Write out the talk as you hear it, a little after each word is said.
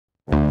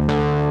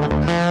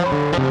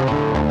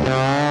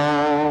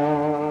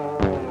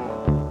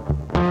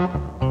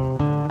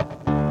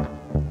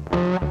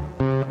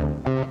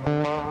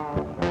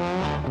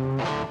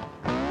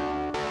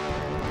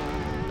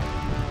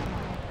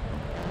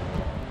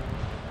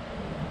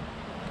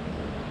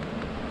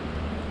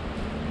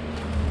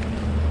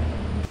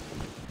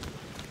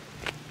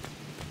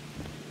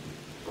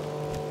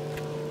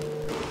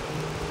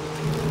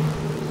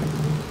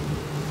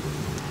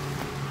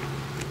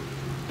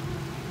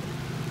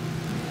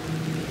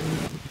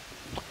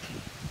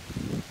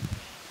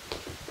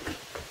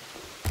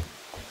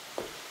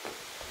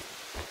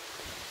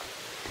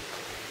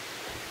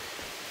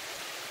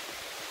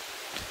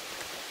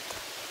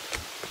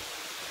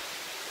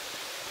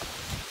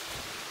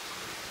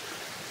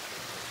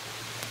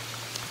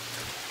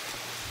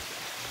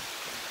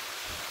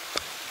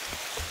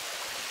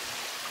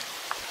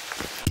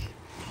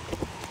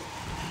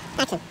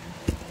Action.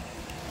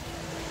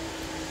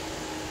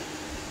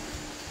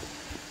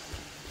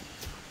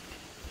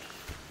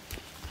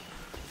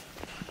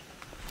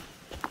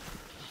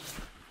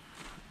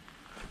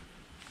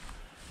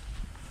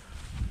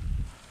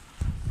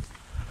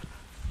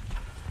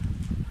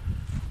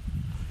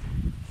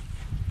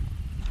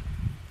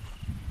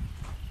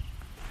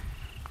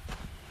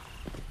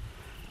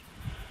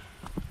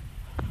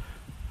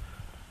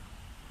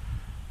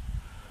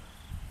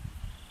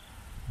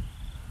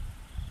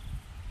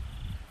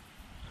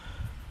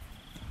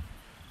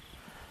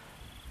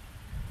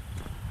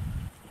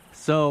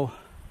 So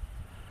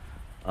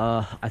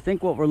I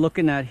think what we're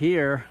looking at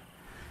here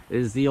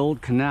is the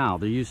old canal.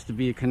 There used to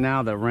be a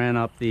canal that ran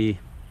up the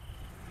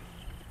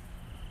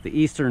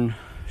eastern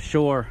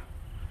shore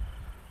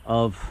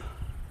of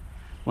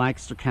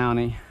Lancaster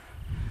County.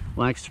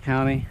 Lancaster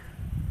County,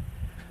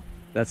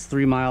 that's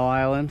 3 Mile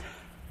Island.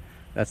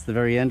 That's the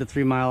very end of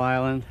 3 Mile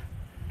Island.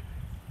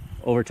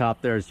 Over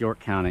top there is York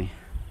County.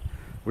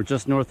 We're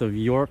just north of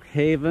York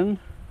Haven,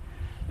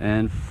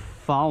 and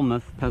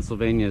Falmouth,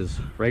 Pennsylvania is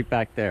right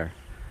back there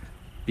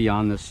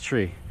beyond this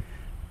tree.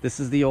 This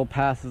is the old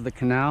path of the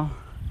canal,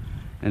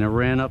 and it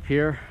ran up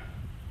here,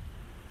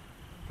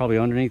 probably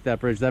underneath that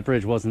bridge. That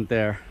bridge wasn't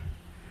there.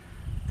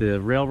 The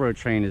railroad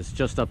train is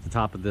just up the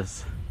top of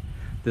this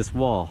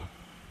wall.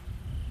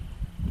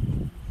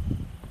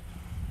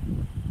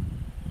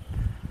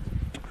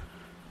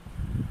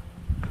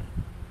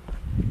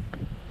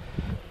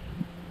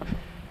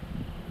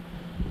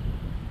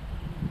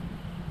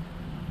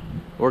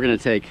 We're going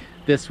to take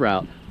this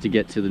route to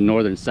get to the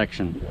northern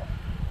section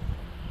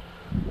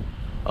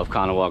of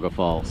Conewago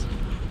Falls.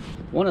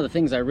 One of the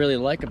things I really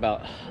like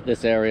about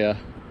this area,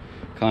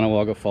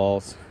 Conewago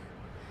Falls,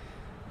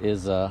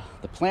 is the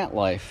plant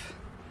life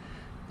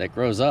that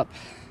grows up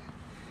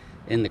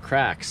in the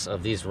cracks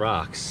of these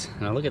rocks.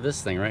 Now look at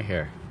this thing right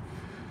here.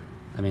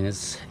 I mean,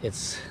 it's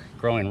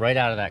growing right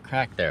out of that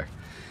crack there.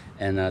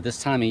 And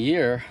this time of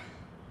year,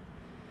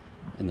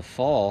 in the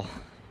fall,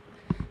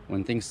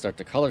 when things start,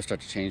 the colors start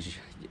to change,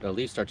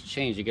 leaves start to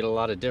change, you get a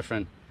lot of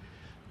different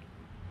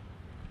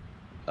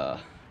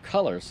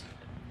colors,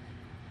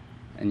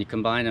 and you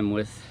combine them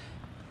with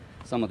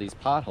some of these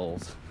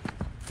potholes,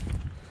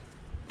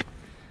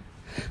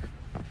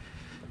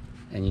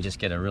 and you just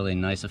get a really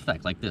nice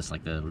effect like this,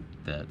 like the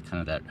kind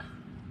of that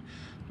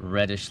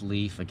reddish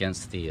leaf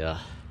against the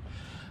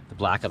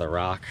black of the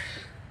rock.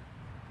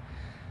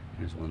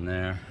 There's one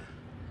there.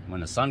 When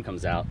the sun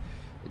comes out,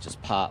 it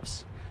just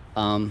pops.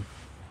 I'm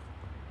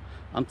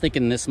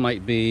thinking this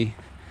might be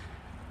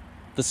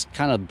this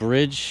kind of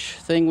bridge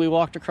thing we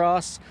walked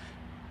across.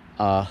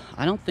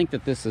 I don't think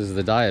that this is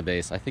the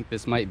diabase. I think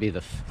this might be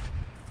the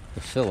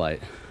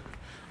phyllite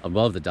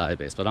above the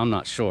diabase, but I'm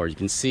not sure. You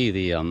can see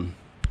the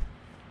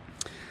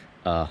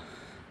the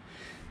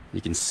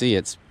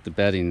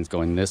bedding is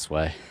going this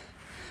way.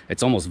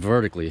 It's almost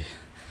vertically.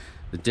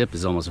 The dip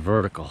is almost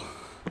vertical.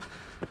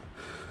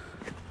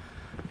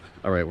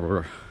 All right,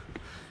 we're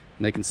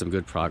making some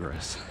good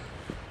progress.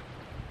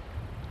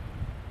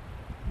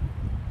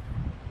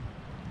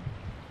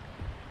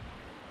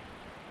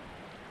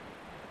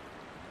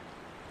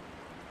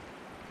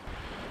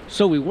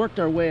 So we worked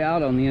our way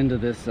out on the end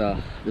of this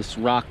this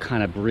rock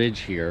kind of bridge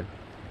here,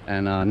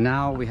 and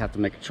now we have to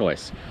make a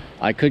choice.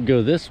 I could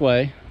go this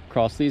way,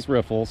 across these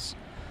riffles,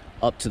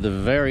 up to the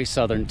very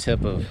southern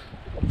tip of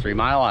 3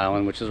 Mile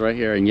Island, which is right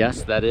here. And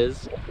yes, that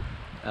is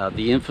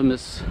the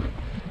infamous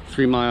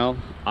 3 Mile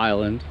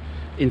Island,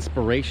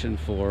 inspiration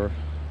for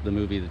the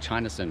movie The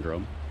China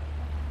Syndrome.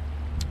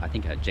 I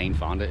think it had Jane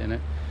Fonda in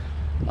it,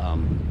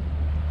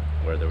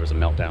 where there was a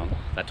meltdown.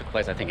 That took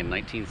place, I think, in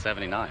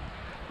 1979.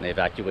 And they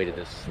evacuated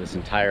this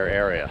entire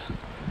area.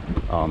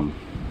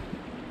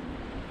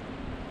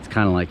 It's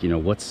kind of like, you know,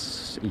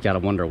 you got to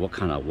wonder what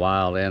kind of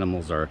wild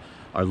animals are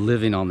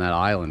living on that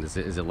island. Is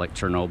it like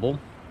Chernobyl,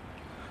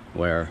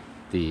 where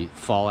the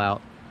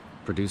fallout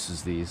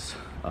produces these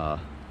kind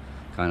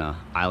of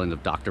Island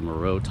of Dr.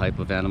 Moreau type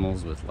of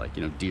animals with, like,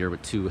 you know, deer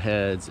with 2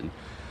 heads and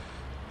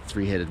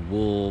 3-headed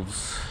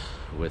wolves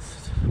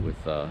with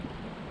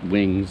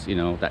wings, you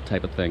know, that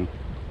type of thing.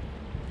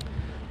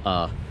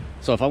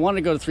 So if I wanted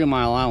to go to 3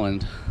 Mile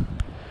Island,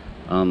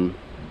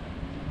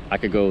 I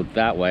could go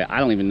that way. I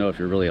don't even know if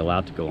you're really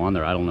allowed to go on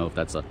there. I don't know if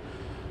that's a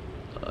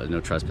no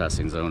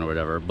trespassing zone or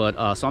whatever.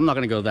 But so I'm not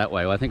going to go that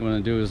way. What I think I'm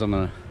going to do is I'm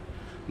going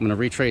to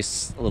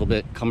retrace a little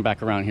bit, come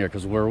back around here,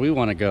 because where we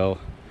want to go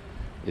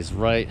is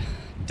right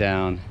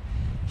down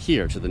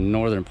here to the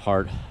northern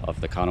part of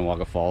the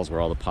Conewago Falls,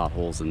 where all the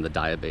potholes and the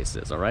diabase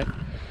is. All right,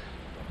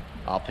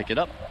 I'll pick it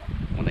up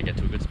when I get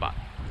to a good spot.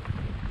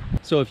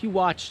 So if you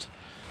watched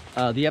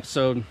the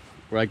episode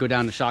where I go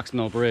down to Shocks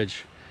Mill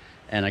Bridge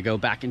and I go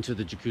back into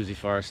the jacuzzi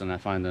forest and I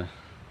find the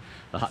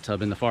hot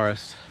tub in the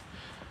forest,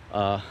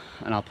 and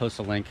I'll post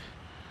a link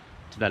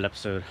to that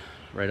episode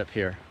right up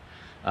here.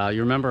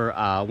 You remember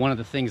one of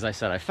the things I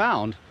said I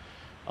found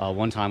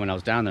one time when I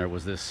was down there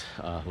was this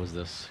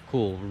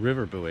cool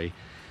river buoy,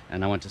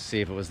 and I went to see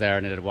if it was there,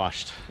 and it had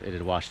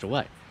washed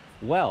away.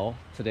 Well,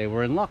 today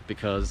we're in luck,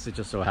 because it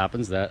just so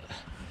happens that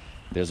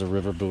There's a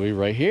river buoy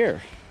right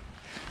here.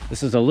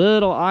 This is a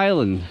little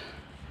island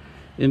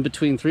in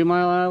between 3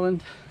 Mile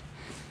Island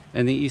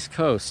and the east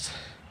coast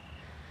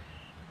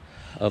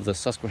of the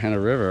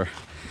Susquehannan River.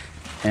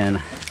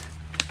 And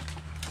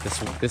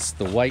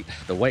the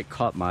white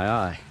caught my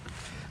eye.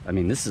 I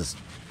mean, this is,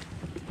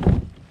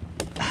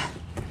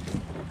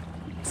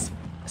 it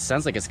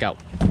sounds like it's got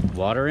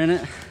water in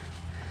it.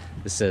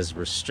 This says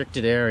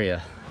restricted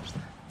area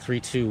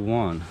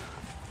 321.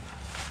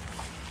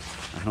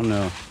 I don't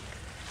know.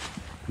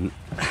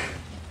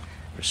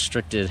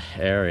 Restricted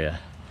area.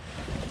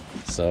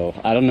 So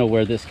I don't know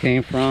where this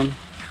came from.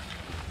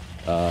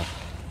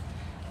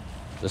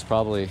 There's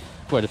probably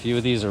quite a few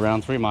of these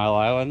around 3 Mile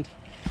Island.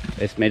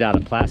 It's made out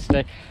of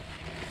plastic,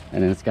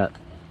 and then it's got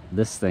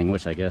this thing,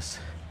 which I guess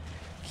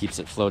keeps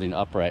it floating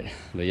upright.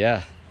 But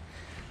yeah,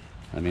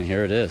 I mean,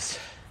 here it is.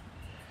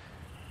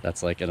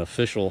 That's like an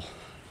official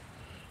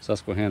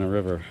Susquehanna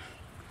River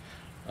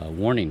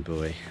warning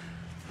buoy,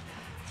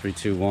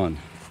 321.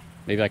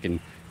 Maybe I can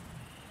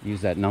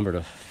use that number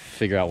to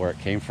figure out where it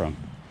came from.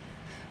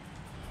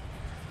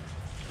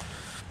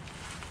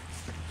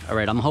 All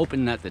right, I'm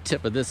hoping that the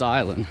tip of this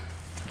island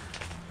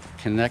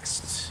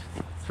connects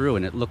through,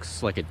 and it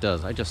looks like it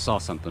does. I just saw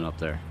something up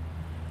there.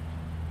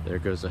 There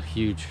goes a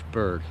huge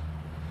bird.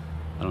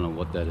 I don't know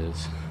what that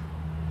is.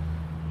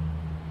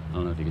 I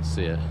don't know if you can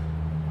see it.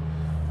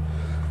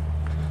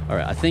 All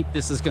right, I think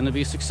this is going to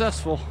be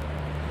successful.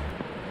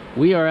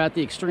 We are at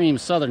the extreme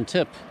southern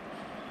tip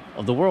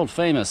of the world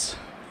famous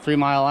 3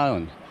 Mile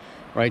Island,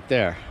 right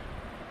there.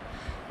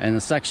 And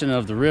the section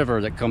of the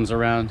river that comes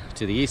around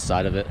to the east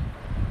side of it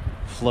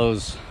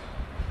flows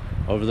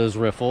over those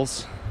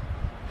riffles.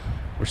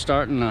 I'm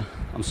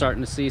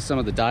starting to see some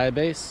of the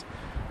diabase.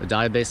 The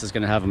diabase is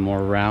going to have a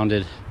more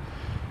rounded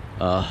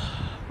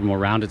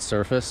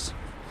surface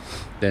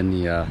than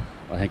the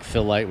I think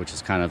phyllite, which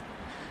is kind of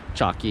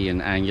chalky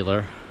and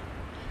angular.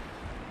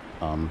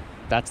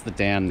 That's the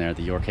dam there,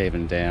 the York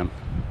Haven Dam,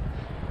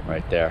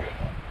 right there.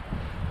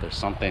 There's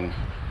something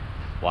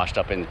washed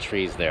up in the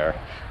trees there.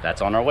 That's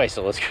on our way,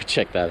 so let's go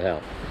check that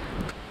out.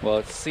 Well,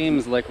 it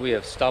seems like we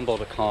have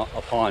stumbled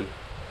upon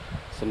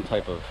some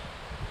type of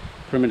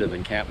primitive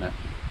encampment.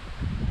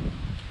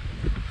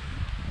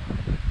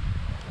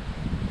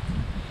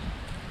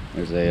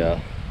 There's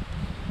a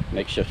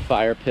makeshift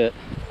fire pit.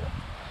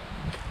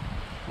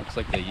 Looks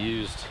like they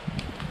used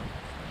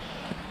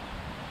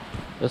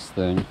this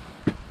thing.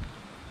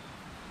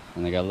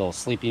 And they got a little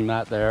sleeping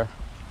mat there.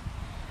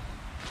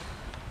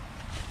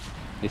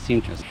 They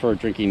seem to prefer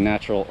drinking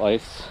natural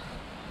ice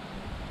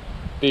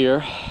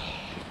beer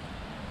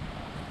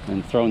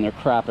and throwing their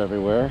crap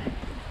everywhere.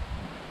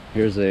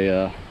 Here's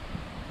a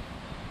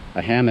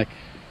hammock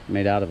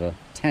made out of a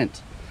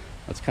tent.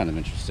 That's kind of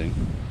interesting.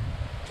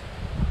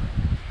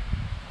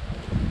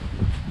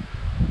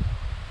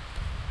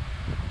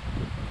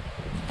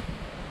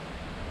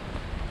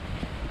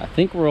 I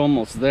think we're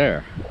almost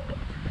there.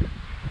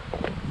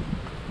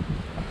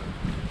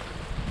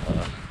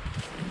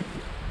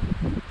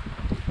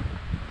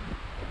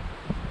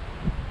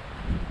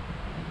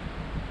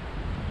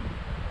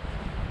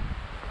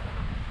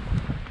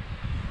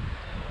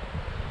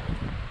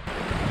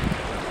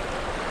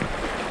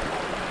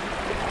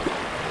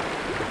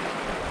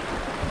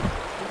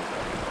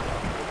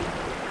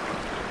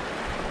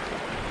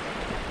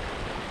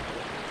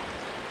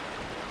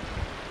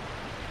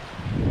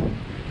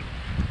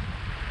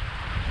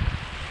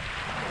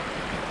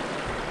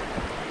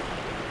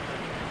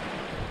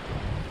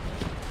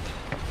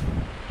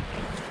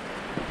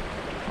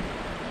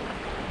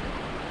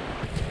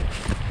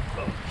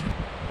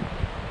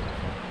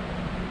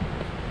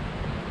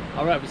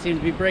 All right, we seem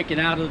to be breaking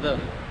out of the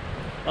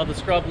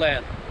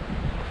scrubland.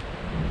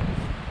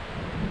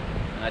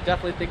 And I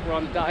definitely think we're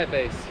on the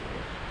diabase.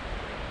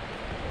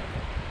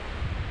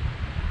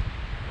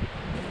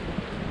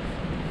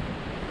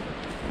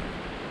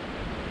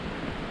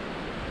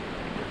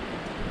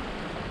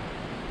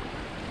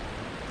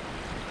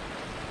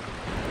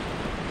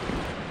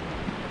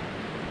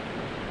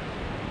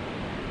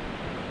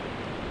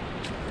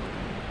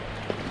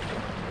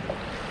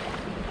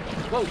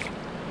 Whoa.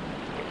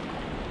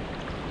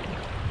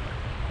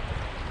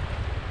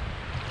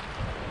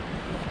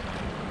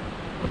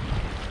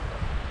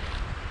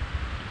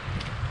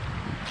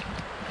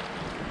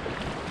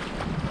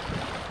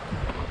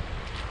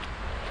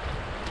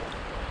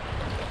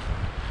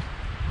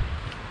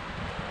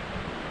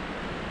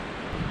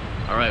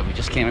 All right, we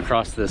just came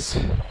across this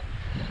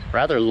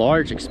rather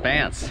large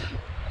expanse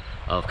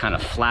of kind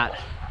of flat,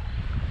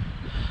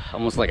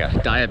 almost like a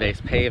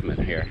diabase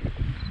pavement here.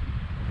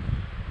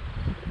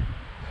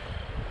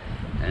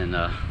 And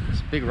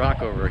this big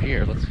rock over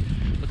here looks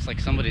like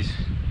somebody's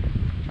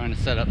trying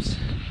to set up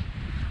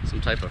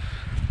some type of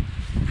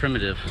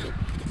primitive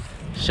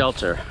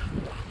shelter.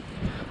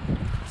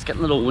 It's getting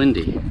a little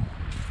windy.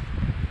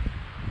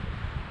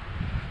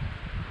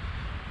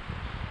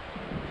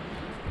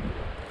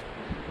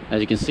 As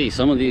you can see,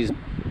 some of these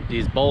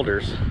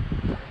boulders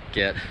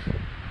get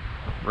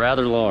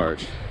rather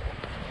large.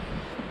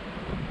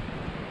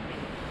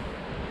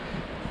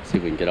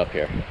 if we can get up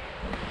here.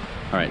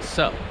 All right,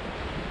 so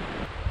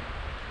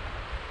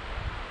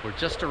we're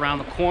just around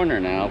the corner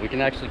now. We can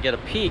actually get a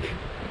peek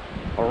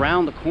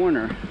around the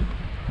corner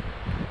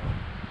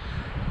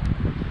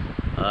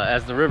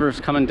as the river's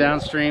coming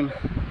downstream.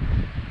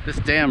 This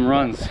dam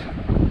runs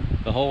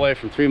the whole way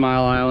from 3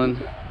 Mile Island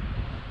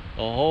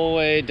the whole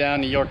way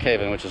down to York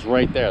Haven, which is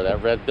right there.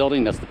 That red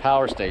building, that's the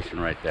power station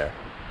right there.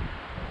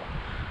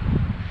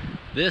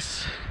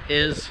 This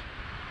is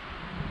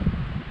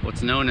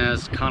what's known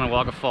as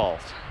Conewago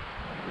Falls.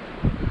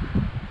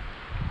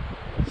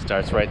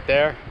 Starts right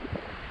there.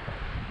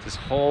 This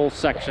whole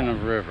section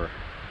of river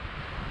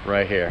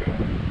right here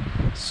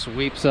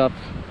sweeps up,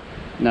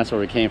 and that's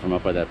where we came from,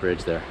 up by that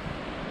bridge there.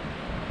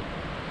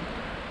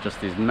 Just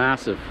these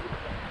massive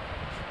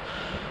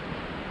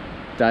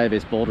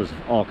diabase boulders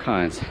of all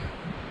kinds.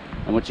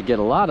 And what you get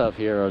a lot of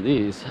here are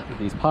these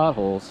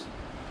potholes,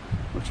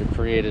 which are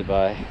created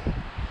by,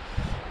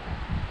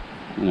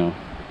 you know,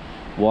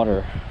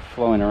 water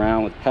flowing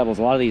around with pebbles.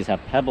 A lot of these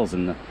have pebbles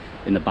in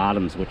the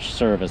bottoms, which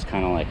serve as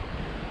kind of like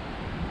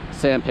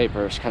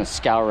sandpaper to kind of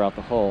scour out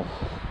the hole.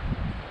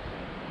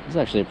 This is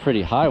actually a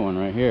pretty high one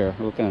right here.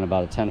 We're looking at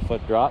about a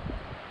 10-foot drop.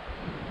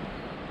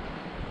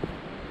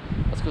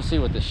 Let's go see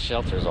what this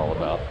shelter is all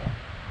about.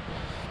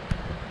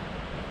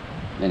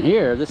 And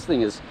here, this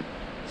thing is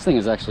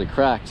actually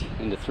cracked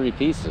into 3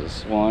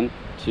 pieces. 1,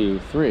 2,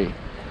 3.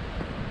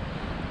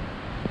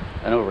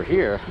 And over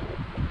here,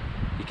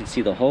 you can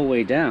see the whole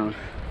way down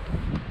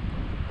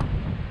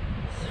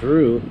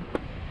through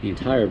the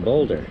entire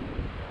boulder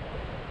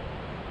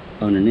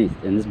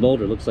underneath. And this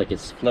boulder looks like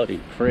it's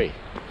floating free.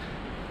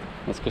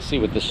 Let's go see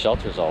what this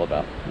shelter is all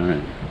about. All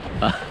right.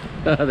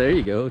 There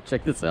you go.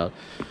 Check this out.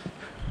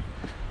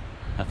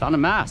 I found a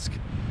mask.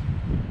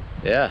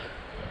 Yeah.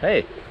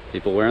 Hey,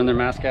 people wearing their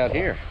mask out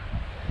here.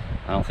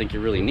 I don't think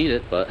you really need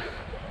it, but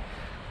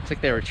looks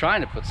like they were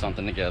trying to put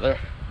something together.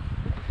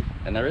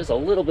 And there is a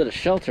little bit of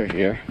shelter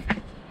here.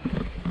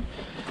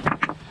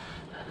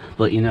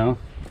 But you know,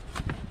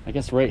 I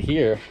guess right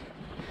here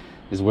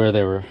is where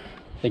they were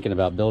thinking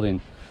about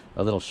building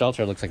a little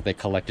shelter. It looks like they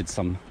collected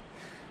some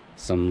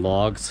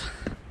logs,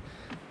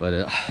 but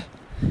it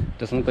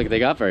doesn't look like they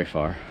got very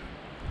far.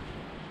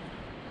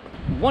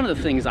 One of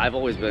the things I've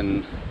always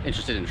been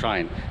interested in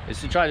trying is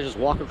to try to just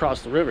walk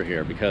across the river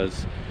here,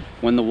 because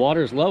when the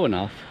water's low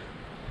enough,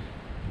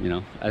 you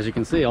know, as you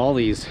can see, all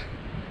these,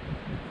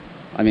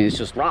 I mean, it's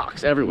just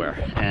rocks everywhere.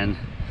 And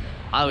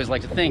I always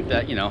like to think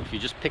that, you know, if you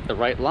just pick the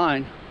right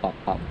line, pop,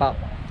 pop, pop,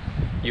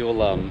 you'll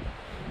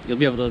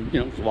be able to,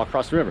 you know, walk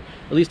across the river,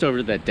 at least over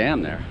to that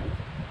dam there.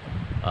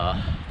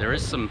 There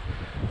is some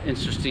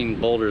interesting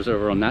boulders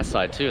over on that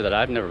side too that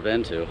I've never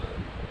been to.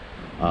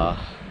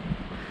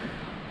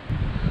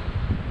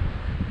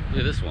 Look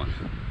at this one.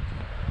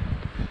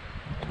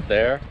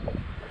 There.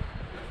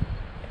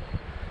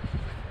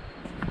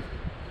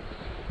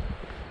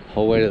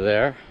 Whole way to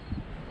there.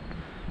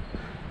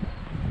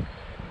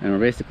 And we're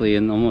basically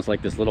in almost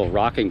like this little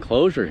rock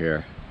enclosure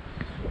here.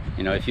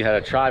 You know, if you had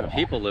a tribe of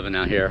people living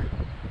out here,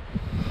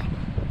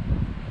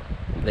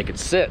 they could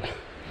sit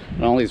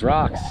on all these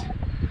rocks,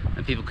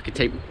 and people could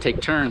take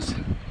turns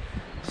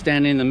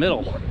standing in the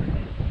middle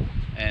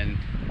and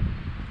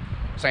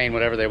saying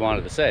whatever they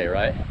wanted to say,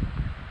 right?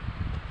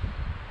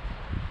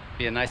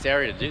 Be a nice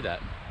area to do that.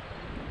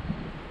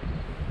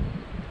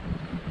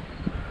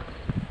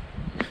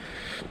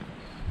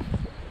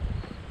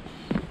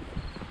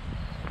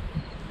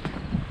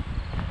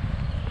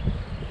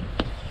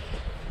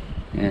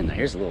 And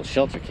here's a little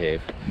shelter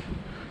cave.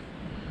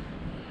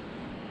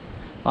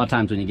 A lot of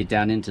times when you get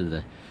down into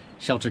the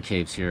shelter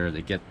caves here,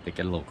 they get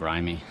a little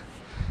grimy.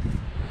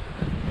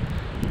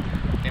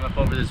 Came up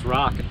over this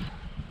rock and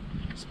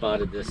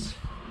spotted this,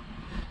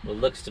 what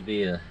looks to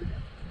be a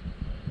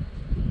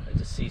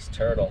deceased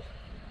turtle.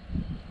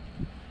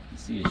 You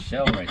see his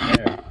shell right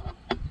there.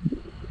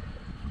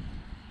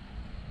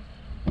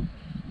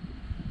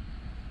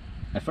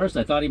 At first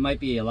I thought he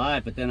might be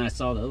alive, but then I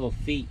saw the little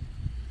feet.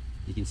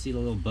 You can see the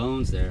little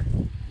bones there.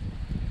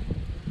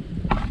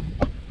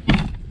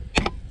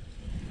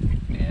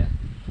 Yeah.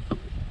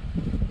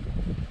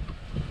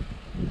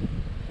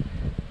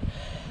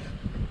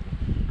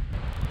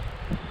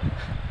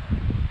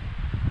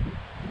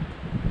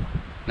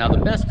 Now the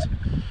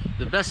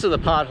best of the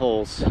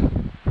potholes,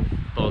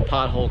 or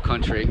pothole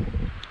country,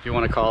 if you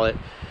want to call it,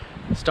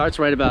 starts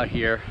right about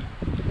here,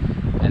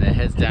 and it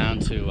heads down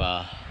to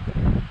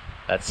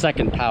that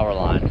second power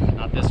line.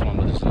 Not this one,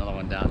 but there's another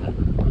one down there.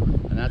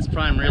 And that's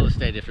prime real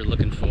estate if you're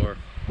looking for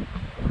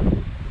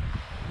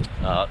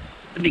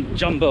big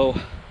jumbo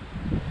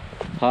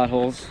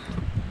potholes.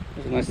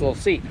 There's a nice little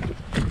seat.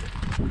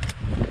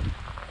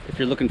 If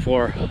you're looking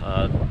for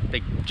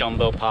big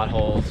jumbo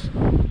potholes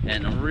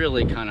and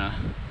really kind of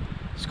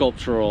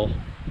sculptural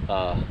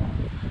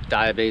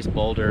diabase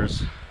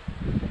boulders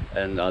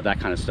and that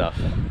kind of stuff,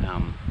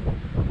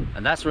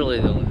 and that's really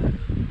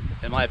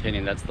in my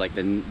opinion, that's like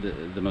the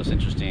most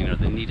interesting or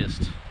the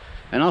neatest,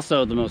 and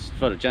also the most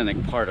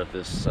photogenic part of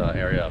this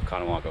area of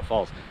Conewago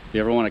Falls. If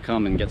you ever want to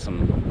come and get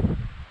some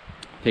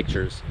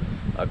pictures,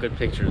 good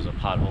pictures of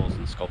potholes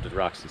and sculpted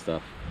rocks and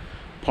stuff.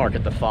 Park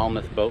at the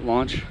Falmouth boat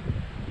launch.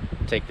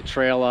 Take the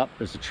trail up.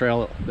 There's a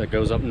trail that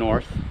goes up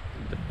north,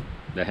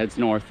 that heads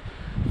north,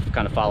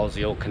 kind of follows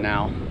the old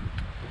canal,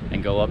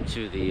 and go up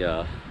to the,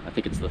 I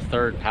think it's the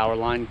 3rd power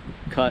line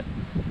cut,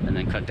 and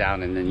then cut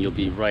down, and then you'll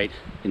be right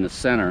in the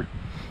center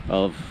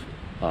of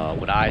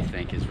what I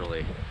think is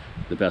really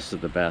the best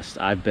of the best.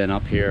 I've been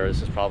up here.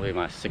 This is probably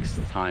my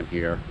 6th time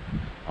here.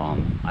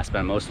 I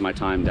spend most of my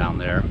time down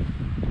there.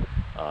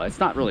 It's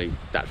not really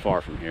that far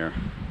from here,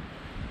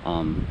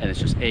 and it's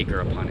just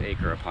acre upon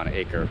acre upon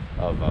acre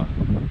of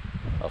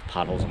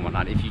potholes and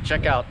whatnot. If you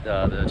check out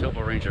the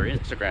TopoRanger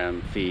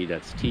Instagram feed,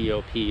 that's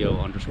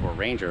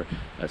TOPO_Ranger,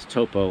 that's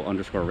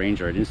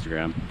Topo_Ranger at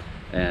Instagram,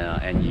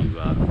 and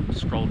you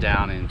scroll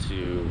down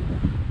into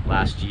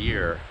last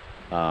year,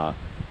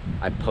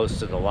 I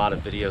posted a lot of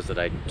videos that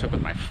I took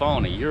with my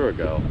phone a year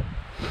ago.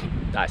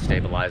 I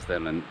stabilized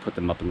them and put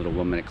them up in little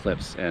 1-minute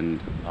clips, and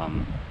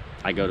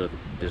I go to,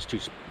 there's 2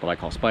 what I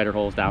call spider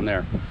holes down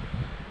there.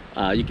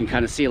 You can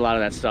kind of see a lot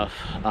of that stuff.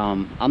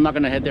 I'm not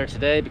going to head there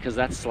today because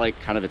that's like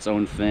kind of its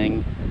own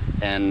thing,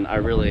 and I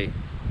really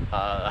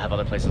have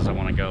other places I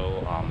want to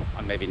go.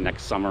 Maybe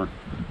next summer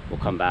we'll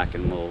come back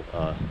and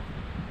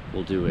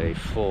we'll do a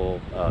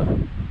full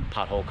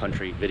pothole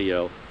country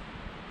video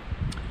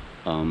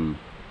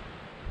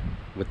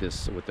with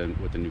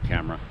the new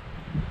camera,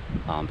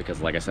 because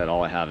like I said,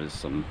 all I have is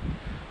some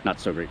not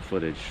so great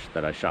footage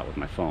that I shot with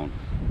my phone.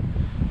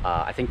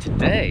 I think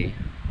today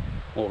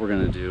what we're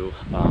going to do,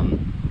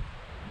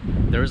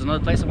 there is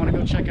another place I want to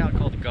go check out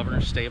called the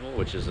Governor's Stable,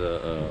 which is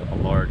a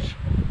large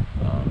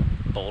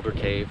boulder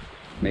cave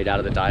made out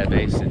of the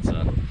diabase.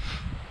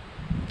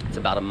 It's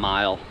about a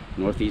mile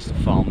northeast of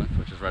Falmouth,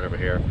 which is right over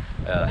here.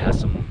 It has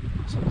some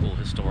cool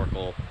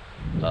historical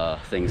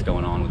things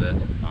going on with it.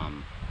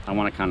 I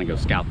want to kind of go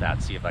scout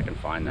that, see if I can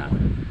find that.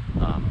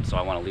 So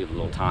I want to leave a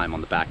little time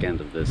on the back end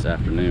of this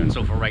afternoon.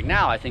 So for right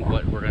now, I think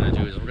what we're going to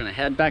do is we're going to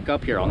head back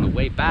up here. On the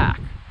way back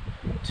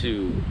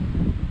to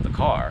the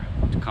car,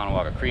 to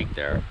Conewago Creek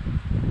there.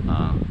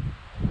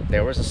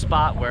 There was a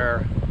spot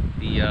where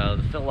the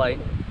phyllite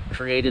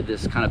created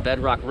this kind of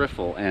bedrock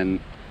riffle, and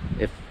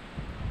if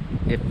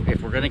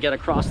we're going to get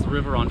across the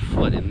river on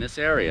foot in this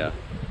area,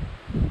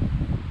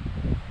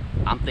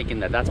 I'm thinking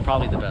that that's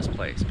probably the best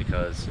place,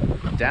 because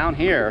down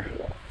here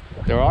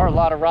there are a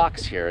lot of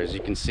rocks here, as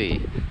you can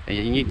see, and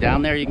you can get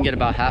down there, you can get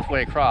about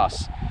halfway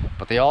across,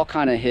 but they all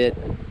kind of hit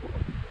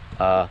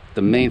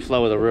the main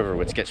flow of the river,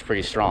 which gets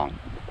pretty strong,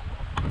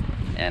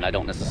 and I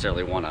don't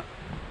necessarily want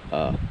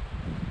to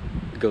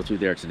go through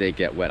there today,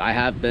 get wet. I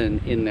have been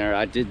in there.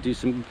 I did do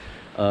some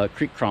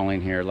creek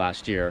crawling here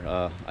last year.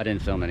 I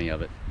didn't film any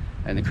of it,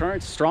 and the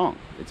current's strong.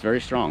 It's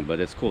very strong, but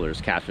it's cool.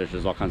 There's catfish,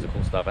 there's all kinds of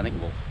cool stuff. I think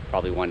we'll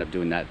probably wind up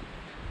doing that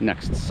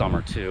next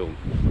summer too.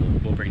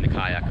 We'll bring the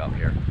kayak up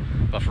here,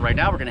 but for right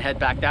now we're going to head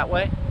back that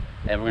way,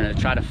 and we're going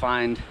to try to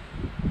find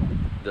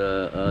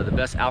the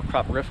best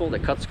outcrop riffle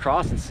that cuts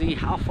across and see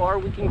how far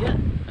we can get.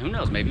 Who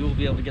knows, maybe we'll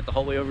be able to get the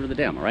whole way over to the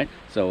dam. All right,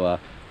 so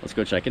let's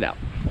go check it out.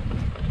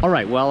 All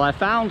right, well, I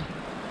found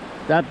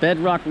that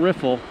bedrock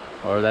riffle,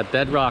 or that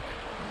bedrock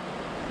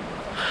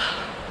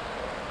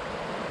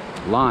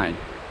line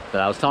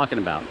that I was talking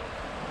about.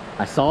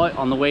 I saw it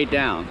on the way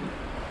down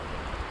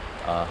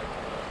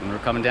when we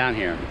were coming down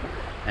here,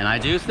 and I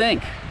do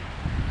think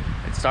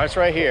it starts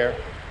right here.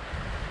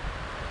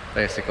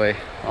 Basically,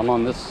 I'm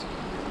on this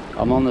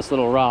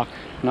little rock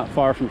not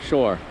far from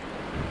shore.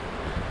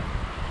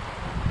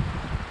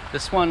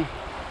 This one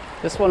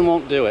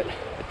won't do it.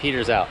 It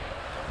peters out.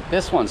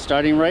 This one,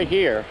 starting right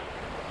here,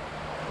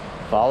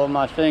 follow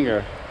my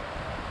finger,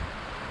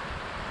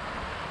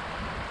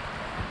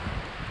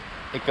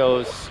 it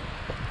goes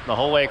the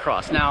whole way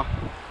across. Now,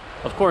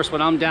 of course,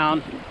 when I'm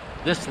down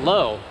this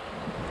low,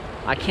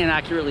 I can't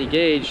accurately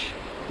gauge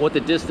what the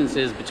distance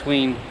is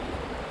between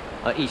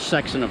each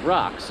section of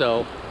rock.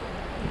 So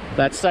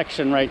that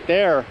section right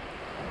there,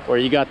 where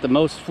you got the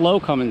most flow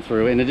coming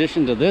through, in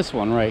addition to this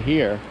one right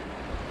here,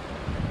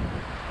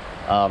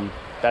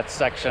 that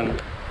section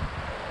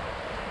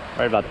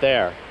right about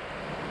there,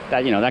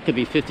 that, you know, that could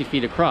be 50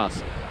 feet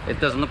across. It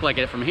doesn't look like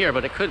it from here,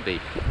 but it could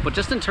be. But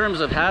just in terms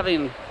of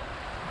having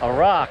a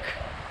rock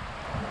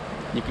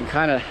you can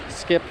kind of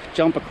skip,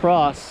 jump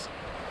across,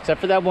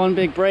 except for that one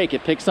big break.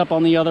 It picks up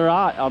on the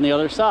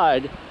other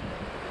side.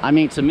 I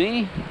mean, to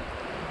me,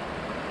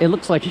 it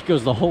looks like it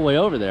goes the whole way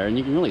over there, and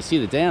you can really see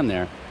the dam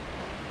there.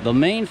 The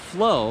main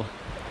flow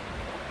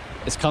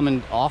is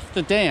coming off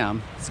the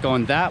dam. It's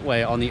going that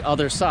way on the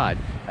other side,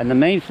 and the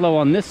main flow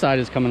on this side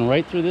is coming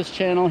right through this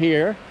channel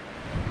here,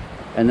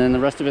 and then the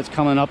rest of it's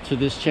coming up to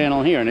this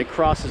channel here, and it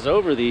crosses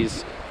over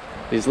these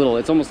little,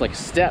 it's almost like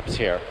steps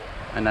here,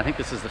 and I think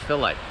this is the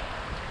phyllite.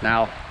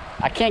 Now,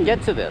 I can't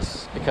get to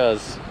this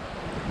because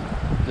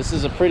this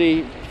is a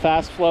pretty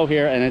fast flow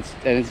here, and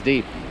it's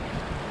deep.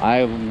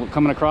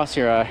 Coming across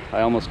here,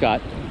 I almost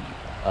got,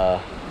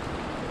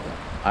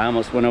 I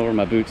almost went over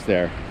my boots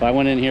there. If I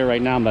went in here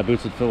right now, my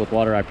boots would fill with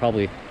water. I'd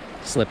probably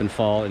slip and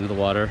fall into the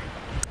water,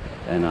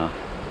 and I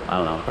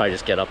don't know, probably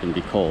just get up and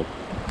be cold.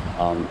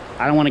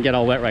 I don't want to get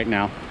all wet right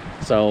now,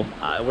 so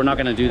we're not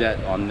going to do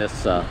that on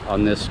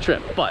this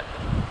trip. But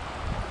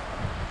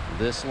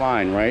this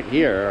line right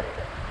here,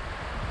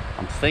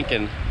 I'm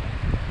thinking,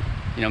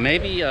 you know,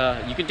 maybe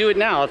you could do it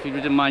now if you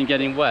didn't mind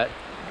getting wet,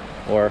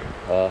 or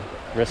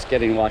risk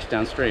getting washed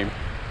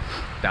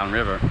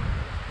downriver.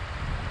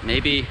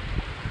 Maybe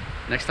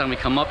next time we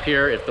come up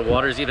here, if the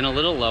water's even a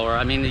little lower,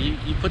 I mean,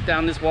 you put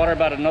down this water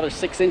about another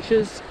 6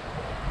 inches,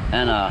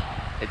 and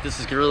this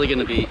is really going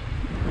to be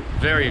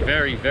very,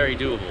 very, very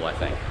doable, I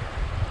think.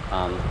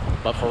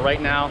 But for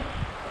right now,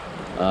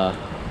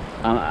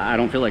 I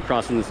don't feel like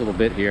crossing this little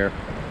bit here,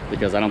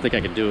 because I don't think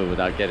I could do it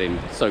without getting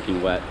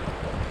soaking wet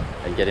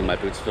and getting my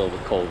boots filled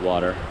with cold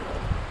water.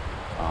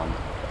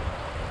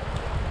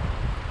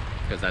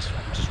 Because that's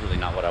just really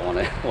not what I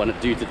want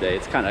to do today.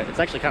 It's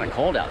actually kind of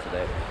cold out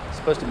today. It's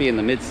supposed to be in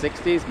the mid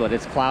 60s, but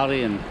it's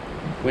cloudy and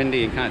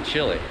windy and kind of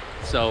chilly.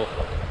 So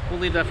we'll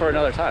leave that for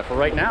another time. For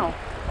right now,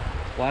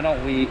 why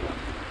don't we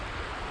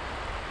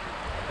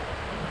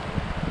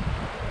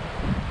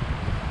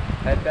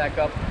head back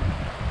up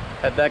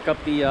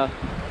the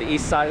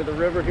east side of the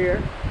river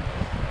here,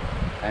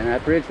 and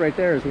that bridge right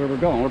there is where we're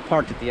going. We're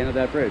parked at the end of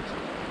that bridge.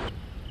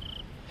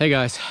 Hey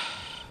guys,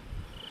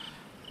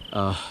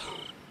 I'm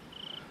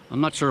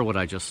not sure what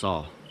I just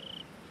saw,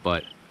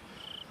 but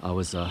I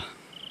was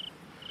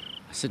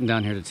sitting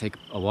down here to take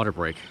a water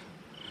break,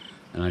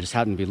 and I just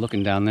happened to be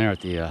looking down there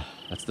at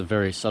that's the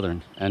very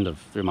southern end of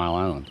 3 Mile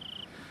Island,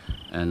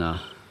 and I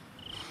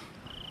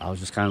was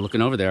just kind of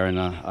looking over there, and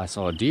I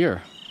saw a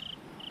deer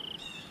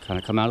kind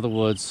of come out of the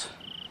woods,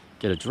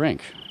 get a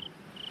drink,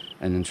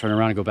 and then turn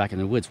around and go back in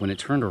the woods. When it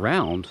turned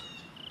around,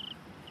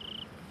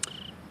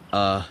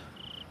 I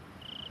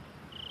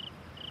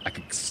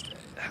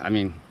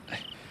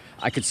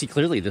could see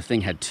clearly the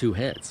thing had 2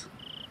 heads,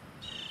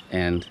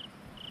 and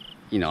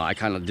you know, I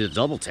kind of did a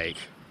double take,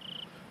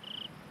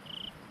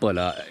 but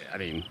I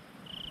mean,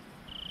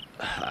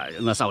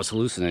 unless I was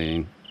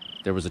hallucinating,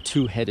 there was a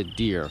 2-headed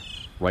deer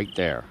right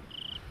there.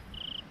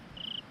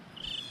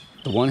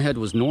 The one head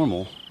was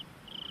normal,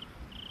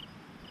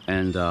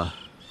 and the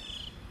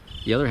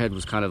other head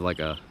was kind of like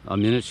a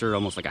miniature,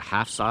 almost like a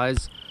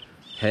half-size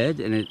head,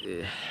 and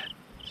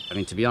I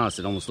mean, to be honest,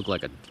 it almost looked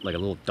like a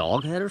little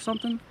dog head or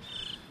something.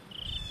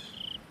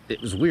 It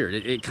was weird.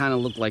 It kind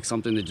of looked like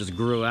something that just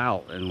grew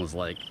out and was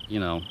like, you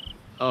know,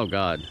 oh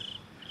God.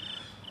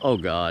 I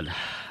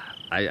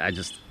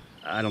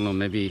don't know,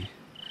 maybe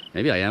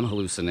I am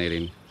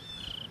hallucinating.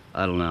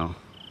 I don't know.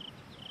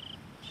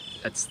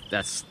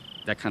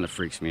 That kind of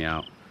freaks me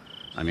out.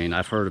 I mean,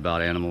 I've heard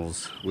about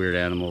animals, weird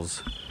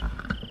animals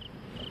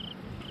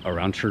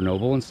around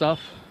Chernobyl and stuff.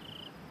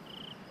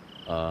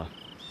 I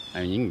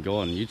mean, you can go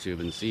on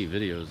YouTube and see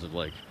videos of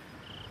like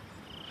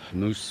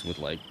moose with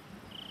like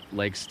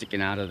legs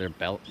sticking out of their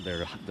belt,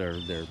 their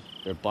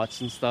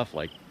butts and stuff.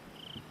 Like,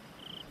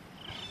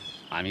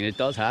 I mean, it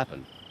does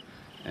happen,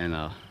 and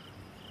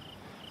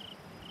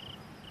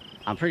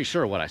I'm pretty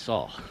sure what I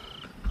saw.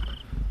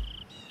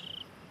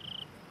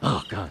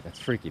 Oh God, that's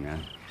freaky,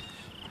 man.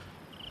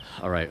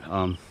 All right,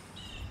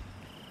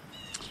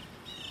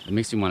 it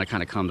makes me want to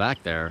kind of come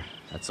back there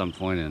at some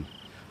point and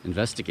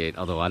investigate,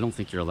 although I don't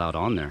think you're allowed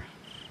on there.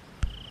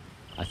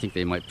 I think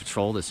they might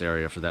patrol this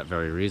area for that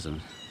very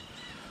reason.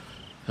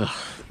 Ugh,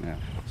 man,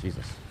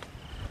 Jesus.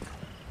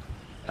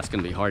 That's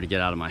gonna be hard to get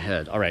out of my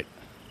head. All right,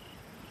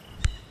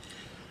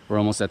 we're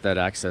almost at that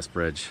access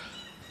bridge,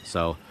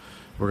 so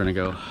we're gonna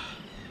go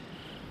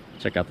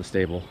check out the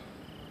stable,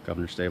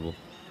 Governor's Stable.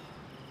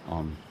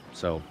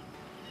 So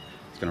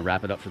it's gonna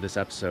wrap it up for this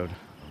episode.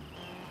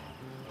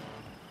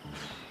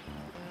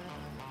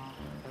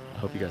 I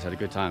hope you guys had a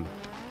good time.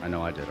 I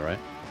know I did. All right,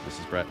 this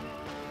is Brett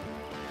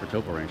for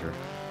TopoRanger,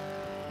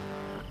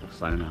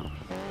 signing out.